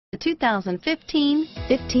The 2015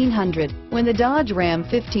 1500. When the Dodge Ram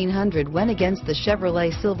 1500 went against the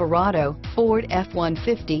Chevrolet Silverado, Ford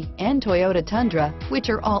F-150, and Toyota Tundra, which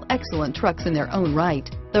are all excellent trucks in their own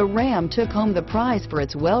right, the Ram took home the prize for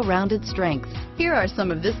its well-rounded strengths. Here are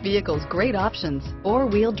some of this vehicle's great options: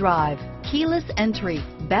 four-wheel drive, keyless entry,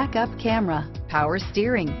 backup camera, power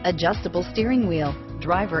steering, adjustable steering wheel,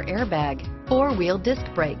 driver airbag, four-wheel disc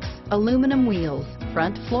brakes, aluminum wheels,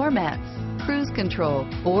 front floor mats, cruise control,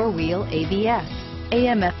 four-wheel ABS,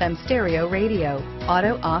 AM/FM stereo radio,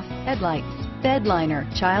 auto-off headlights, bed liner,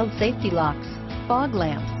 child safety locks, fog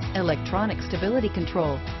lamps, electronic stability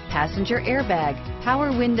control, passenger airbag, power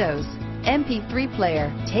windows, MP3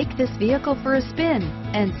 player. Take this vehicle for a spin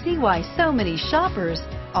and see why so many shoppers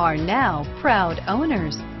are now proud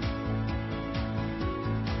owners.